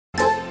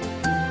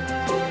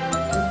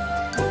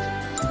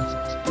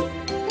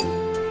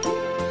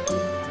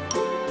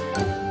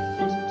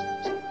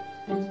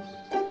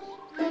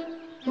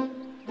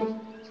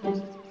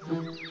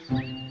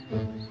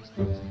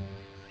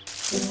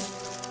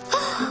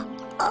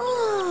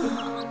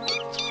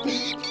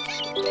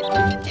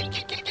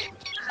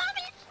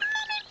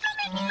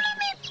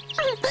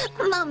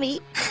mummy.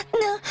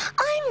 No,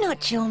 I'm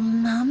not your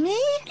mummy.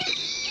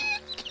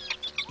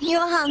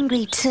 You're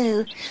hungry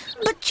too,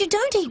 but you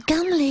don't eat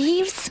gum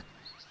leaves.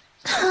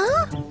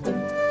 Huh?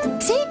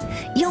 See?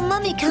 Your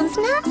mummy comes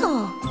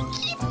now.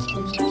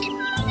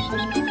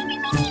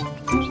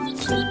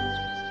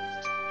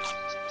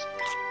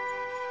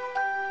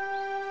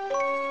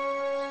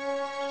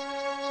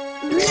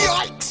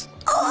 Yikes!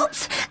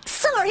 Oops,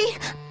 sorry.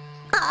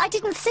 I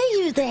didn't see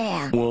you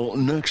there. Well,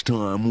 next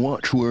time,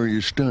 watch where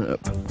you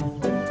step.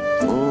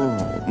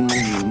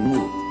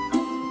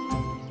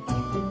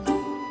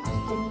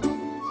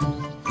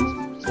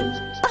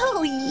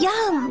 Oh,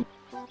 yum.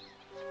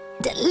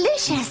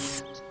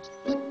 Delicious.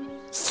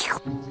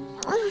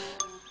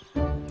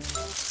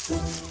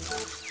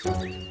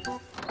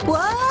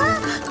 What?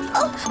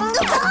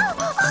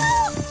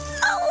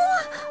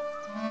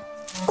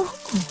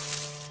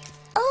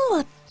 Oh,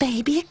 a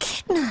baby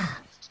echidna.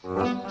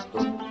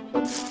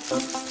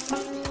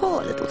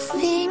 Poor little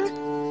thing.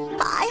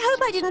 I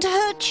hope I didn't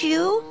hurt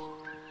you.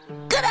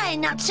 G'day,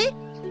 Nutsy.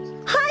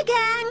 Hi,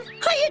 gang.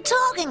 Who are you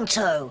talking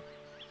to?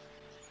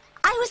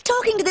 I was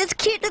talking to this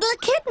cute little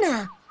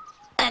echidna.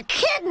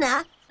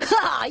 Echidna?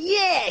 Oh,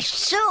 yeah,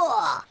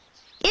 sure.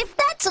 If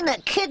that's an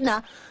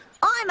echidna,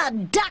 I'm a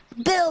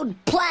duck-billed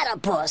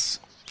platypus.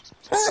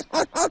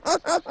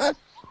 Yeah,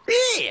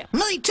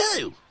 me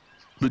too.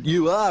 But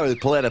you are a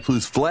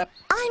platypus, Flap.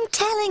 I'm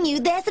telling you,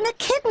 there's an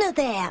echidna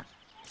there.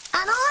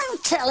 And I'm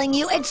telling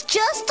you, it's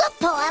just a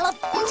pile of...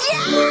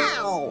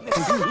 Yow!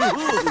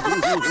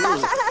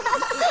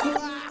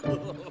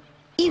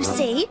 You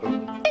see,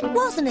 it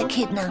was an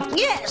echidna.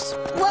 Yes,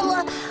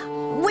 well,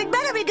 we'd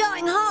better be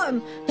going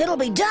home. It'll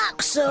be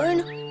dark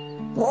soon.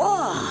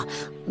 Whoa,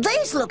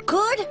 these look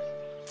good.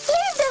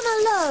 Leave them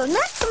alone.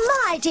 That's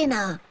my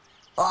dinner.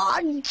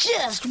 Oh,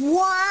 just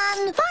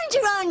one. Find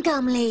your own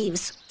gum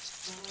leaves.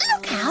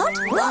 Look out.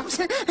 Whoops,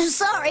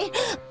 sorry.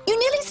 You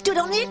nearly stood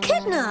on the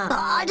echidna.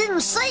 I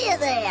didn't see you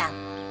there.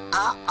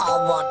 I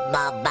want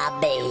my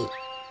mummy.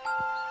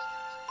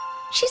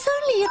 She's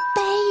only a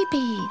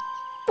baby.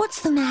 What's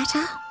the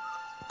matter?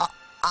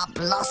 I'm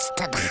lost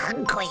and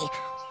hungry.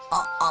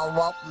 I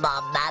want my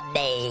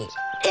mummy.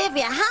 If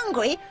you're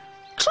hungry,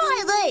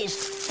 try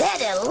these. They're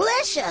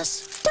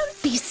delicious.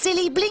 Don't be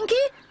silly,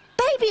 Blinky.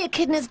 Baby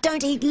echidnas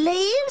don't eat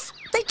leaves.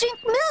 They drink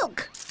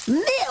milk.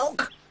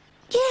 Milk?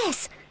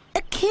 Yes,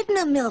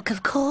 echidna milk,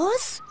 of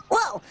course.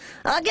 Well,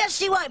 I guess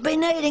she won't be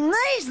needing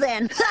these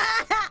then.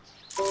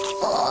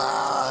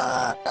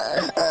 I've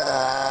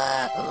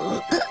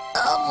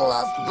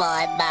lost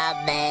my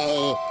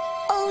mummy.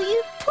 Oh,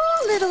 you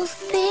poor little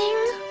thing.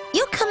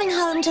 You're coming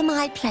home to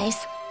my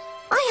place.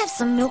 I have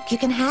some milk you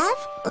can have.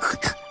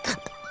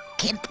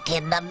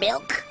 Echidna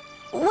milk?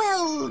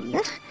 Well,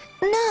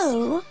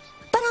 no.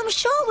 But I'm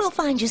sure we'll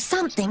find you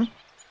something.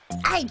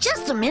 Hey,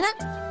 just a minute.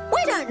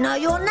 We don't know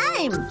your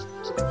name.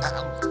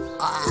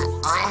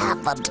 I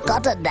haven't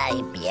got a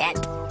name yet.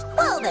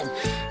 Well then,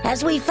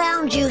 as we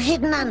found you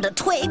hidden under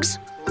twigs,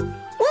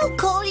 we'll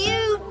call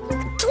you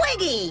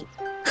Twiggy.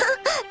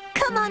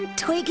 Come on,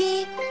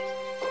 Twiggy.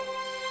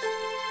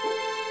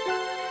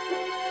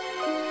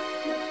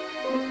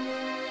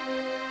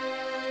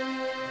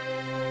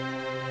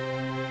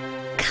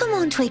 Come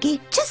on, Twiggy.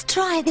 Just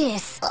try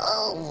this.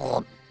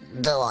 Oh,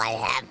 do I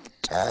have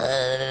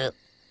to?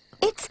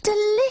 It's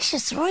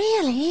delicious,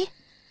 really.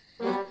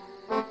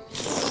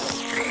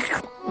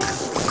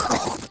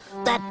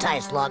 That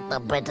tastes like the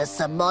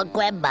medicine my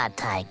grandma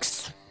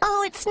takes.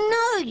 Oh, it's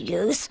no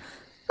use.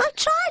 I've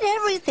tried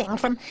everything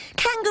from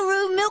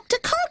kangaroo milk to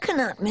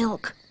coconut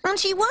milk, and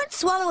she won't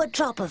swallow a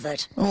drop of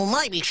it. Well,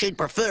 maybe she'd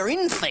prefer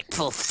insects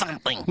or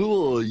something.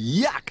 Oh,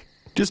 yuck!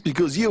 Just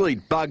because you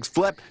eat bugs,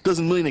 Flap,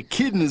 doesn't mean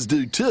echidnas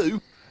do too.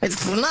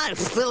 It's no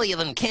sillier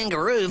than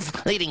kangaroos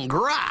eating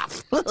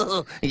grass.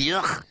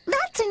 Yuck.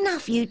 That's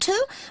enough, you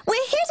two. We're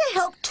here to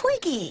help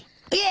Twiggy.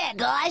 Yeah,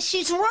 guys,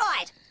 she's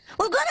right.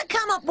 We've got to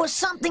come up with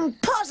something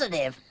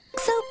positive.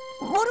 So,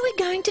 what are we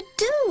going to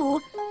do?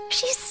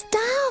 She's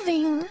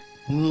starving.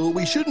 Well,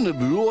 we shouldn't have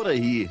brought her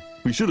here.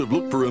 We should have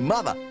looked for her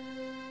mother.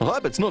 I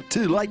hope it's not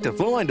too late to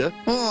find her.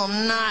 Oh,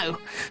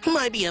 no.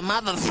 Maybe her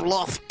mother's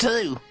lost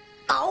too.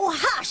 Oh,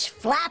 hush,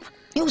 Flap.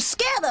 You'll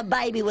scare the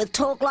baby with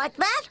talk like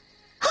that.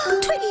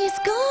 Twiggy is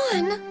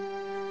gone.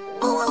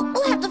 Oh,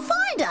 we'll have to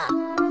find her.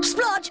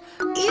 Splodge,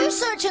 you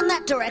search in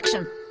that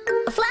direction.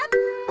 Flap,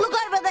 look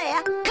over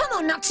there. Come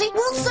on, Nutsy,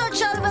 we'll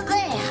search over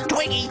there.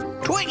 Twiggy!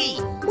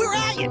 Twiggy! Where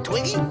are you,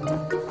 Twiggy?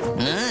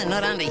 No,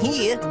 not under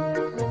here.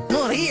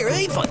 Not here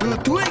either.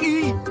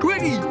 Twiggy!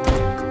 Twiggy!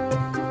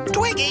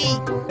 Twiggy!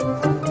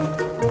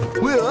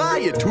 Where are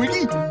you,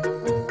 Twiggy?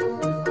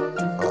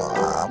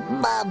 Oh,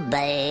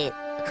 Mummy.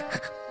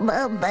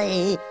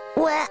 Mummy,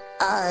 where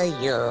are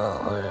you?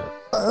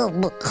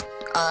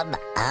 I'm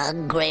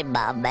hungry,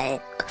 Mummy.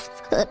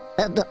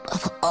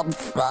 I'm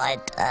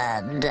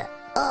frightened.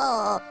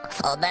 Oh,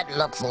 that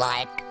looks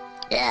like...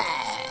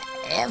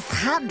 it's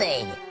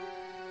honey.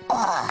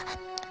 Oh,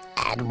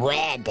 and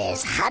where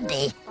there's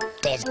honey,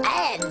 there's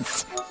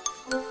ants.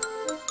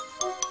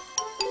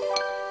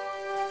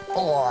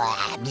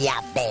 Oh,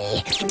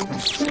 yummy.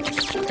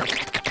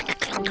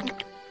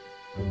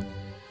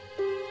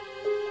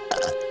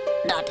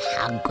 Not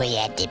hungry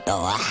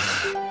anymore.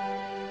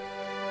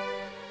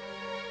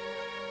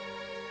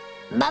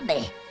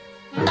 Mummy.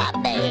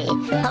 Mummy.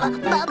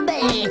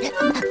 Mummy.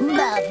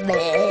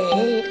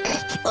 Mummy.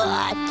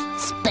 Oh,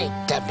 speak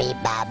to me,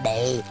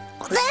 Mummy.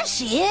 There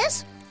she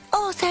is.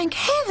 Oh, thank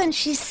heaven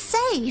she's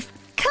safe.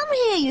 Come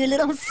here, you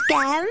little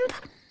scamp.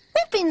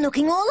 We've been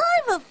looking all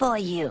over for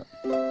you.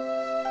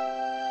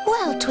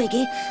 Well,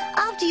 Twiggy,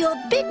 after your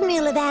big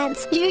meal of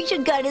ants, you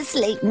should go to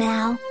sleep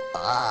now.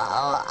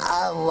 Oh,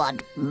 I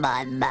want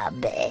my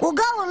mummy. We'll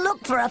go and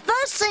look for her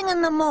first thing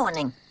in the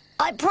morning.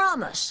 I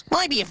promise.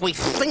 Maybe if we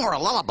sing her a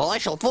lullaby,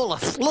 she'll fall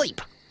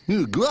asleep.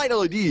 Great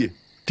idea.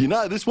 Do you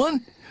know this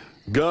one?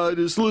 Go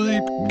to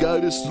sleep,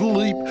 go to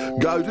sleep,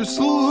 go to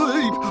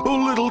sleep,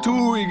 oh little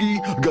Twiggy.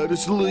 Go to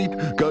sleep,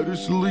 go to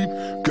sleep,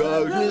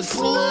 go to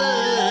sleep.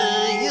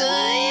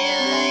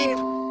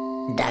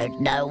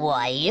 Don't know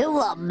why you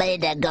want me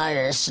to go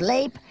to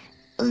sleep.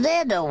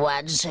 They're the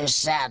ones who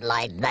sound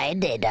like they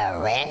need a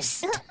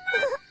rest.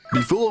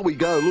 Before we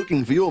go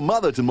looking for your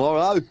mother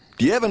tomorrow,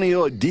 do you have any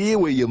idea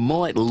where you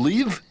might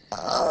live?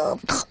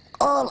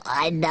 All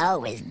I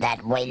know is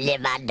that we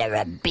live under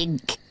a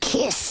big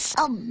kiss.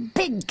 A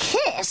big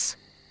kiss?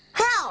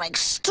 How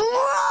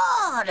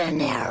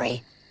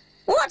extraordinary!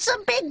 What's a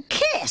big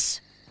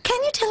kiss?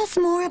 Can you tell us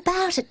more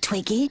about it,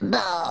 Twiggy?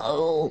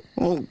 No.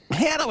 Well,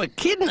 how do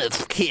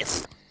echidnas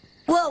kiss?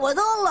 Well, with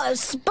all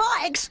those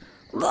spikes,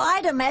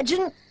 I'd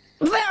imagine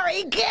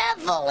very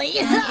carefully.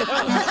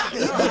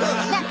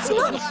 That's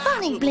not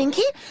funny,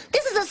 Blinky.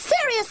 This is a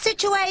serious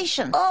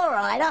situation. All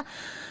right,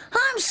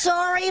 I'm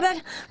sorry,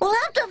 but we'll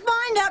have to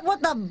find out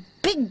what the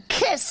big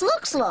kiss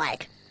looks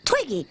like.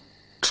 Twiggy,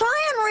 try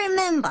and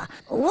remember.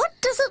 What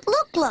does it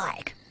look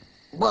like?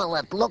 Well,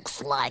 it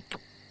looks like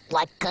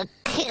a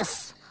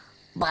kiss,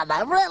 but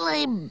a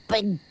really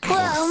big kiss.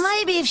 Well,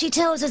 maybe if she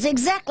tells us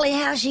exactly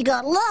how she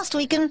got lost,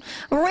 we can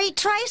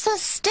retrace her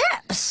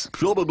steps.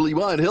 Probably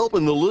won't help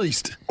in the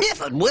least. Yes,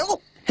 it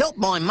will. Help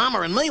my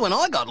mama and me when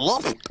I got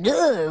lost.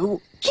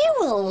 No. You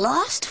were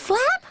lost,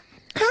 Flap?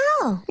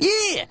 How?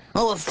 Yeah,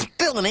 I was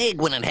still an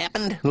egg when it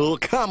happened. Oh,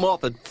 come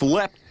off it,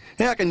 Flap.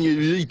 How can you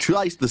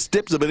retrace the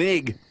steps of an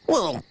egg?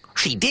 Well,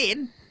 she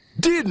did.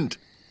 Didn't.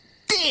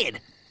 Did.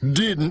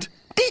 Didn't.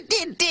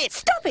 Did.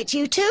 Stop it,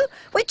 you two.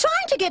 We're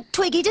trying to get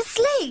Twiggy to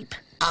sleep.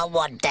 I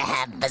want to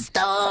have the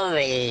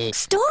story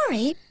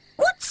Story?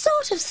 What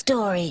sort of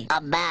story?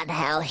 about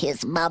how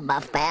his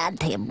mama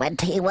found him when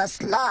he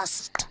was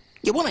lost.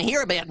 You want to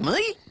hear about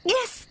me?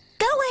 Yes,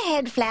 go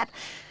ahead, Flap.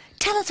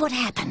 Tell us what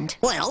happened.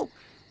 Well,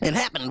 it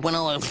happened when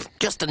I was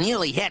just a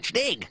newly hatched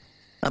egg.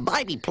 A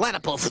baby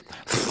platypus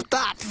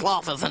starts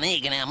off as an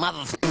egg in our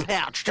mother's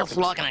pouch, just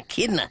like an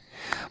echidna.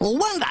 Well,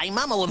 one day,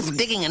 Mama was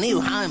digging a new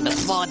home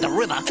beside the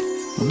river.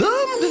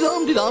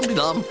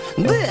 Dum-de-dum-de-dum-de-dum.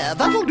 There,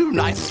 that'll do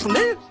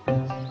nicely.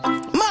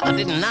 Mother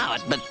didn't know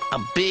it, but a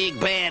big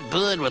bad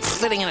bird was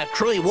sitting in a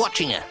tree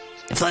watching her.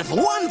 If there's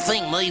one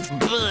thing these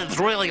birds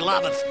really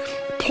love, it's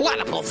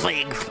platypus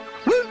eggs.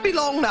 Won't be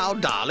long now,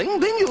 darling,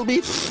 then you'll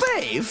be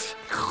safe.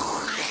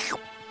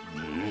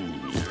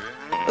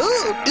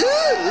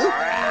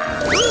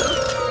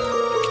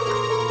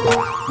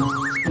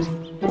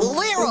 Well,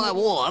 there I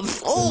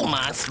was,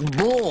 almost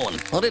born.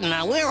 I didn't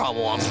know where I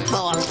was,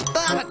 so I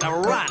started to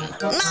run.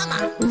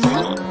 Mama!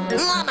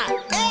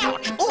 Mama!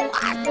 Ouch! Oh,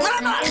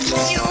 Mama!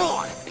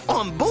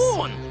 I'm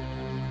born!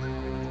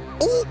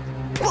 Oh,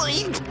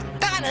 please,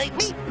 don't eat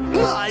me!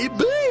 My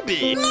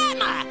baby!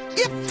 Mama!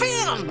 You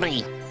found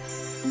me!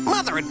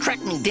 Mother had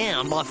tracked me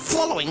down by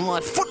following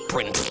my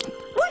footprints.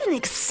 What an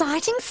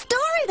exciting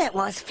story that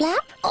was,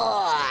 Flap.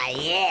 Oh,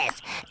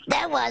 yes.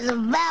 That was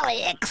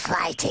very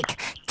exciting.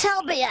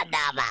 Tell me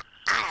another.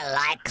 I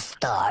like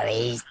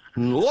stories.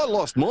 I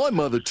lost my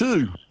mother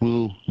too.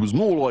 Well, it was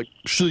more like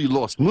she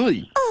lost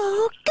me.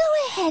 Oh, go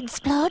ahead,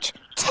 Splodge.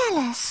 Tell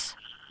us.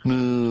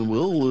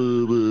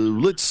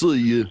 Let's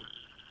see.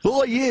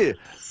 Oh, yeah.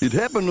 It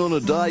happened on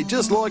a day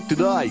just like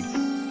today.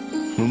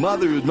 My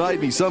mother had made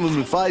me some of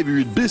my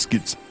favourite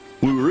biscuits.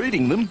 We were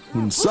eating them,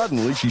 and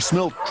suddenly she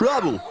smelled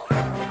trouble.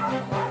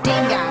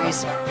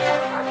 Dingoes.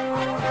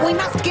 We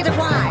must get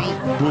away.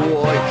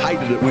 Oh, I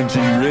hated it when she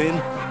ran,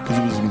 because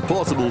it was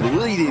impossible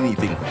to eat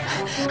anything.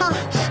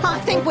 I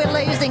think we're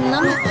losing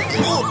them.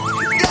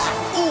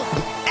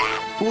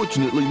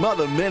 Fortunately,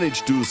 Mother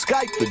managed to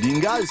escape the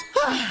dingoes.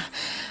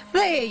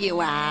 There you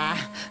are.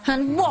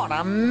 And what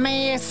a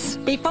mess.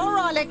 Before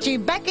I let you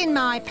back in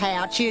my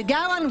pouch, you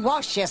go and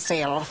wash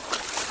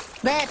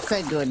yourself. That's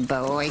a good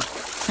boy.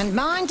 And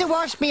mind to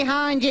wash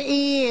behind your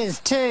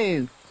ears,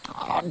 too.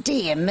 Oh,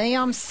 dear me,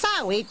 I'm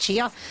so itchy.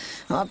 I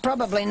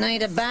probably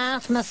need a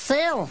bath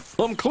myself.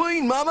 I'm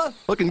clean, Mama.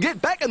 I can get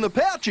back in the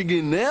pouch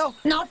again now.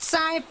 Not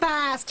so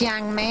fast,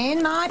 young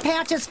man. My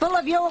pouch is full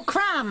of your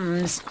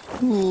crumbs.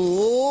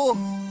 Oh,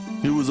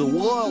 it was a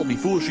while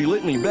before she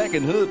let me back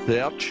in her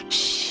pouch.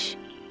 Shh.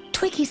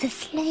 Twiggy's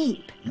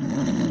asleep.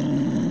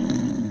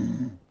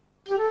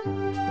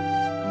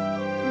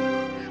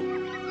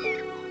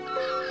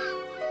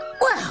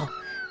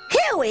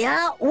 we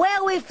are,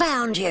 where we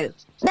found you.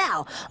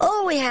 Now,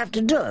 all we have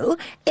to do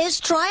is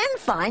try and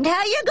find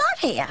how you got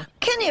here.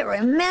 Can you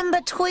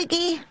remember,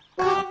 Twiggy?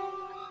 Oh,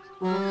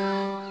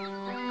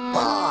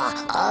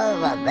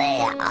 over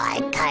there.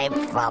 I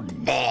came from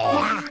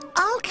there.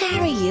 I'll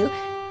carry you,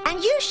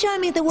 and you show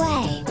me the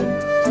way.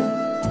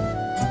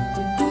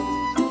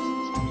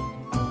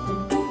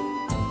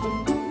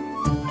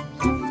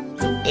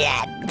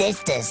 Yeah,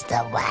 this is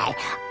the way.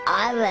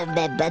 I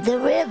remember the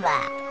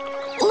river.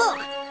 Look,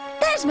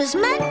 there's Miss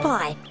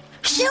Magpie.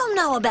 She'll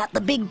know about the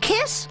big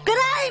kiss.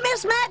 G'day,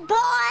 Miss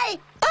Magpie.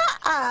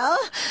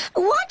 Uh-oh.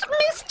 What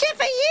mischief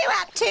are you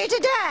up to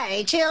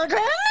today,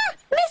 children?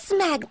 Miss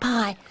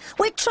Magpie,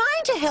 we're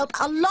trying to help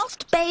a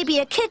lost baby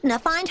echidna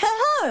find her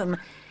home.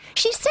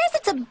 She says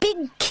it's a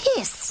big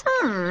kiss.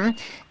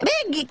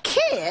 Big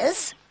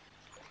kiss?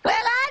 Well,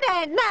 I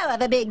don't know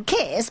of a big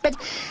kiss, but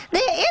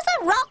there is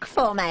a rock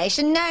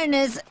formation known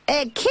as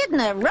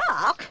Echidna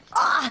Rock.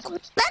 Ah,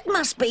 that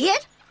must be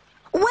it.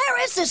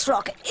 Where is this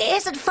rock?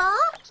 Is it far?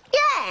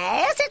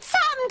 Yes, it's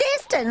some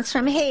distance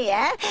from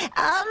here,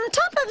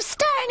 top of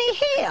Stony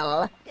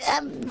Hill.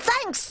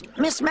 Thanks,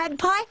 Miss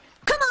Magpie.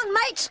 Come on,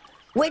 mates.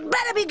 We'd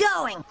better be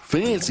going.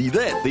 Fancy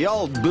that. The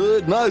old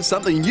bird knows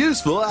something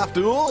useful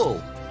after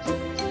all.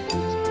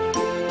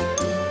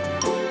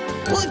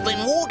 We've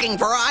been walking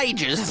for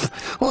ages.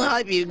 I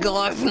hope you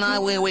guys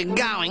know where we're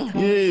going.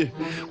 Yeah,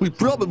 we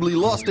probably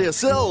lost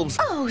ourselves.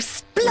 Oh,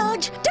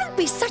 Splodge, don't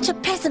be such a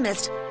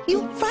pessimist.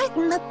 You'll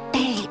frighten the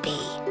baby.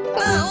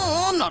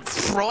 Oh, I'm not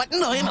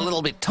frightened. I am a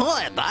little bit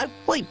tired, though.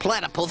 We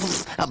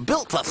platypuses are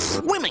built for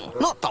swimming,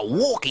 not for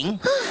walking.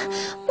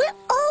 We're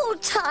all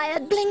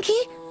tired,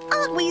 Blinky.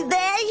 Aren't we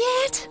there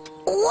yet?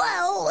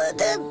 Well,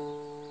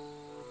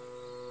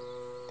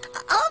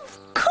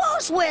 of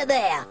course we're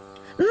there.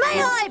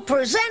 May I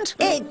present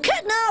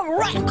Echidna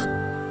Rock?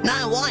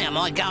 No way am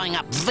I going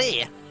up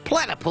there.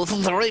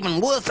 Platypuses are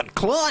even worse at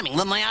climbing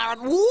than they are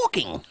at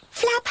walking.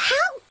 Flap,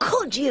 how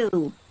could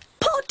you?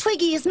 Poor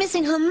Twiggy is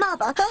missing her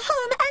mother, her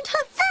home and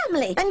her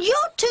family, and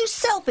you're too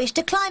selfish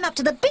to climb up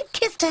to the big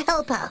kiss to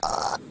help her.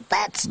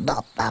 That's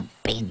not the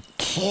big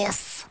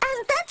kiss.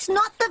 And that's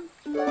not the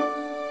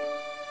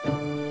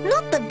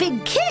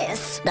big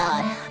kiss.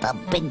 No, the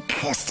big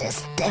kiss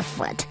is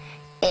different.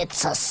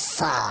 It's a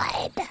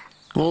sign.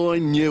 I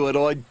knew it.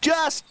 I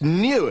just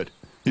knew it.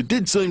 It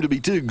did seem to be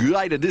too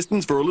great a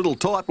distance for a little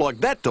type like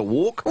that to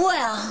walk.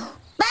 Well,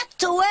 back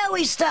to where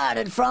we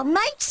started from,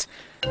 mates.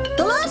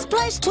 The last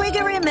place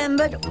Twiggy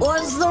remembered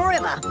was the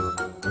river.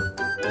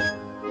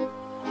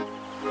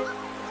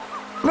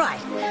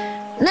 Right.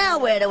 Now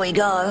where do we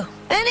go?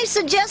 Any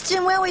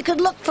suggestion where we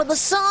could look for the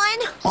sign?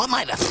 I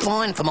made a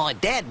sign for my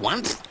dad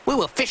once. We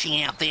were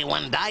fishing out there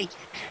one day,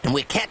 and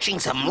we're catching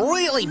some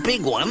really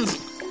big ones.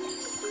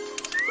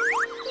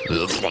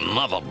 It's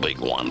another big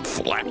one,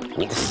 Flap.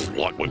 Looks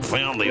like we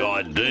found the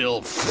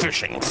ideal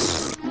fishing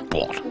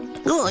spot.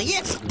 Oh,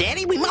 yes,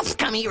 Daddy, we must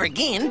come here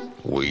again.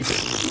 We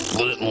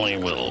certainly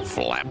will,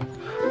 Flap.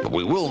 But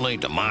we will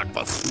need to mark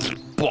the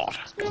spot.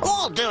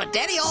 I'll do it,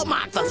 Daddy. I'll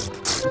mark the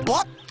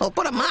spot. I'll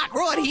put a mark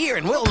right here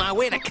and we'll know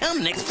where to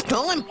come next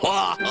time.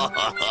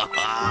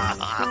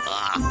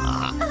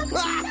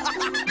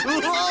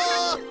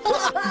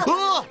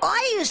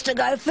 I used to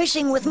go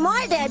fishing with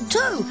my dad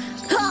too.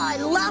 I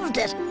loved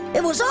it.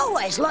 It was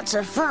always lots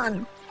of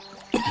fun.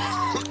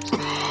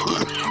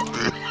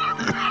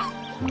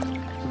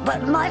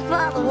 But my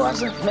father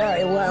wasn't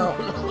very well.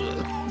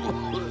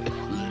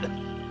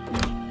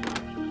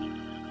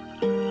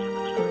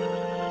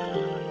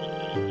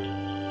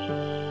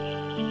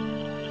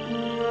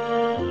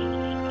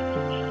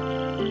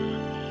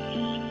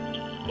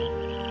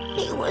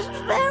 He was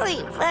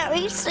very,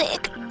 very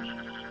sick.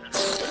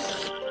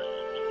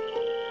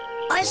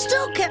 I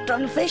still kept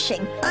on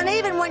fishing and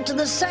even went to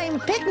the same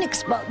picnic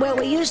spot where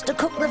we used to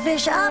cook the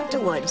fish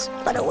afterwards.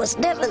 But it was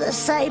never the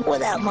same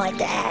without my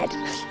dad.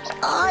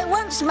 I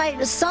once made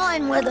a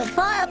sign where the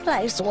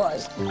fireplace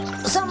was,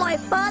 so my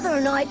father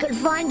and I could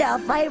find our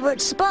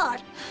favourite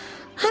spot.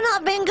 And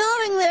I've been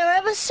going there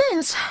ever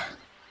since.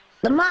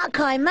 The mark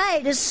I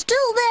made is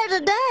still there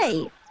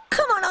today.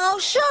 Come on, I'll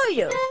show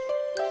you.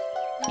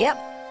 Yep,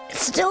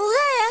 it's still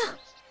there.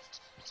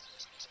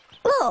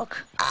 Look.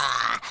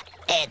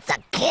 It's a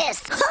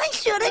kiss. I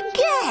should have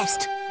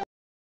guessed.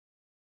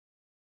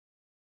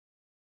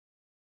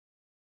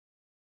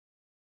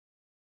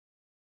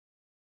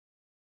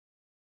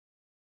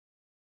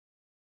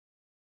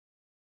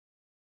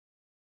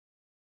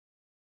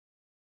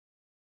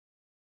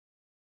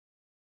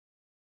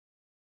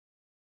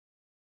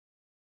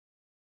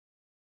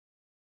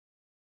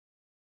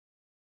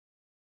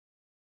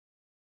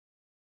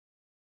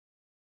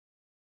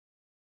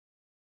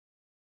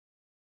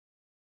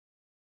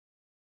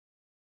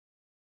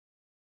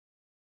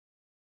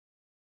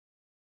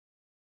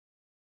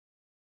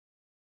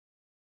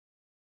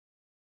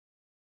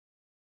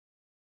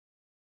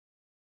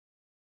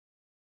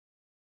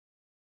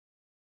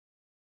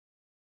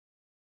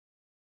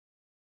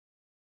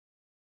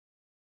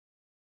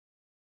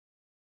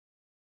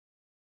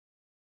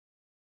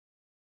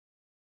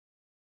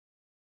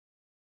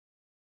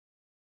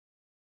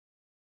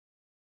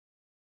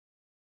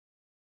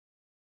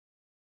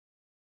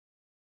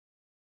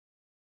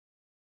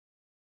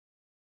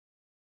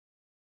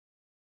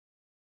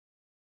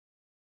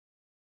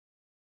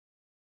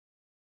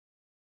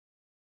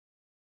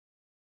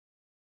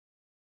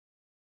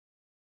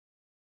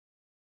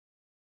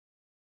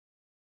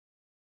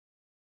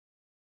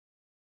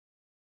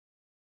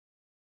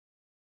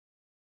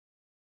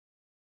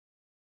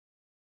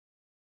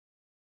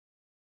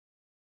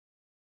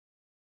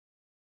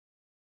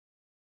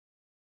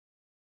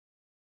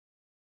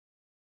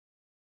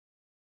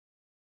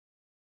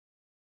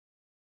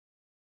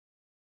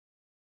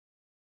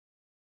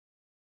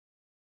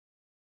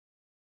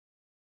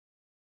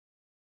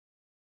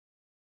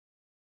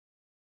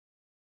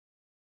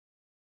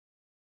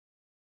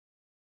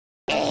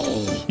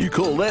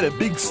 call that a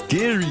big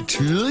scary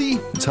tree?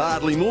 It's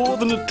hardly more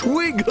than a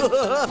twig.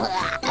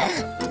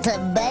 To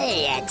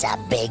me, it's a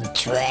big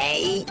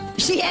tree.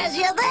 She has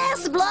you there,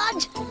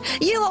 Splodge.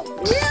 You are...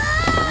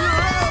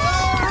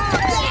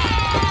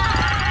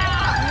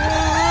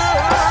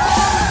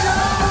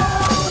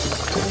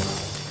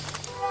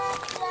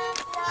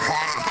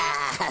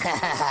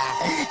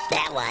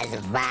 That was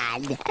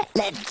fun.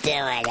 Let's do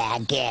it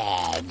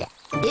again.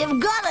 You've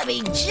got to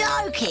be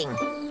joking.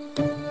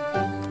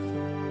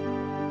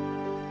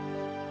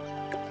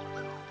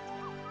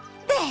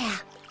 There,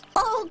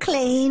 all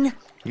clean.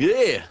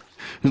 Yeah,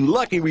 and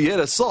lucky we had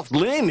a soft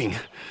landing.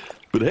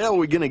 But how are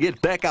we going to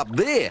get back up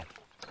there?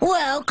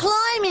 Well,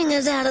 climbing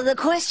is out of the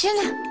question.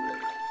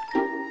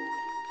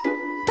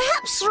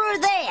 Perhaps through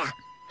there.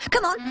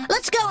 Come on,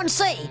 let's go and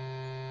see.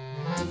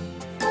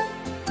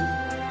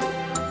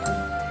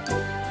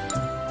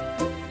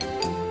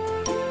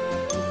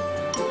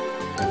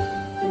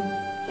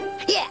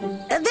 Yeah,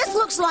 this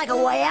looks like a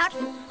way out.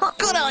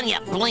 Good on you,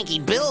 Blinky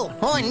Bill.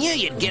 I knew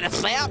you'd get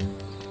us out.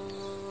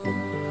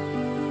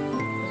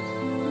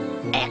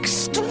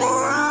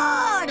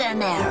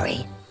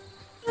 Extraordinary.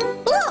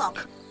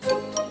 Look.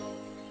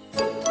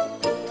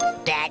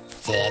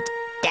 That's it.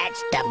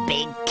 That's the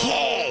big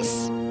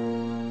kiss.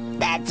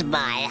 That's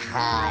my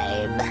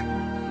home.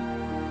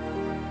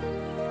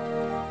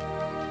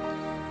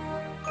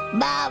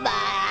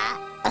 Mama!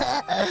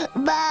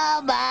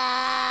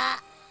 Mama!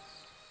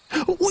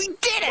 We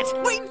did it!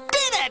 We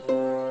did it!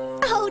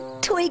 Oh,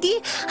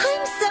 Twiggy,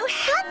 I'm so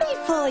happy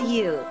for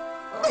you.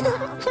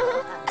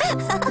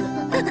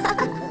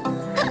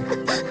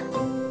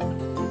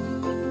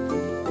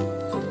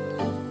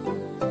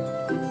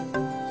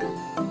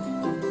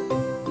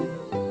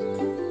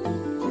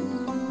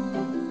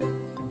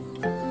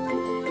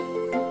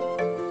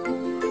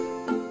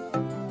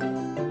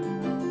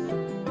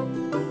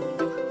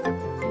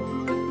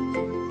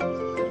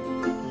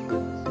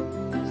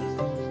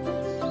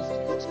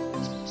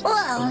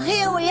 Well,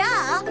 here we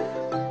are,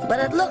 but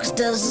it looks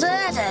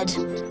deserted.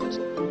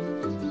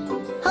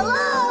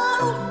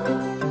 Hello?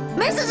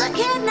 Mrs.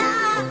 Echidna?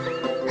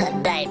 Her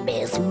name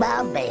is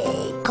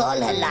Mommy.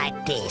 Call her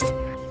like this.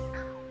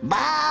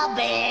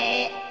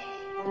 Mommy!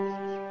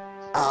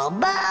 Oh,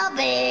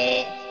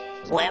 Mommy!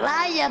 Where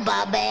are you,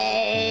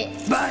 Mommy?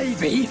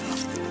 Baby!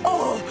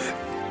 Oh,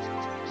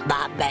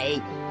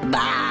 Mommy!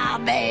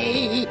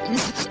 Mommy!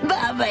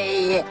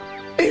 Mommy!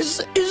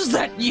 is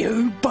that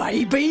you,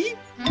 baby?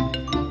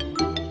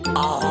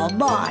 Oh,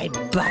 my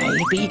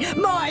baby,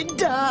 my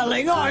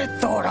darling, I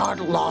thought I'd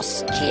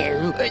lost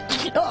you.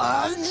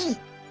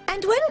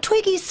 And when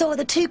Twiggy saw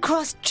the two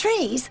crossed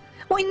trees,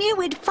 we knew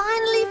we'd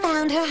finally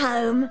found her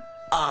home.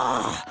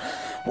 Ah,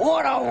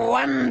 what a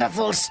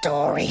wonderful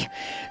story.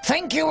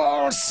 Thank you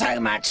all so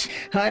much.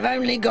 I've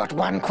only got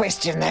one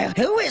question, though.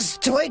 Who is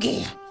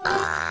Twiggy?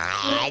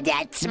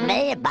 That's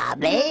me,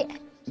 Mommy.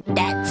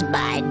 That's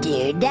my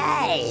new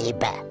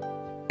name.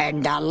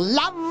 And a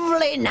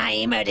lovely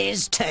name it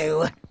is,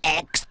 too.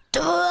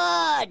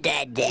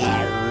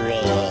 Extraordinary.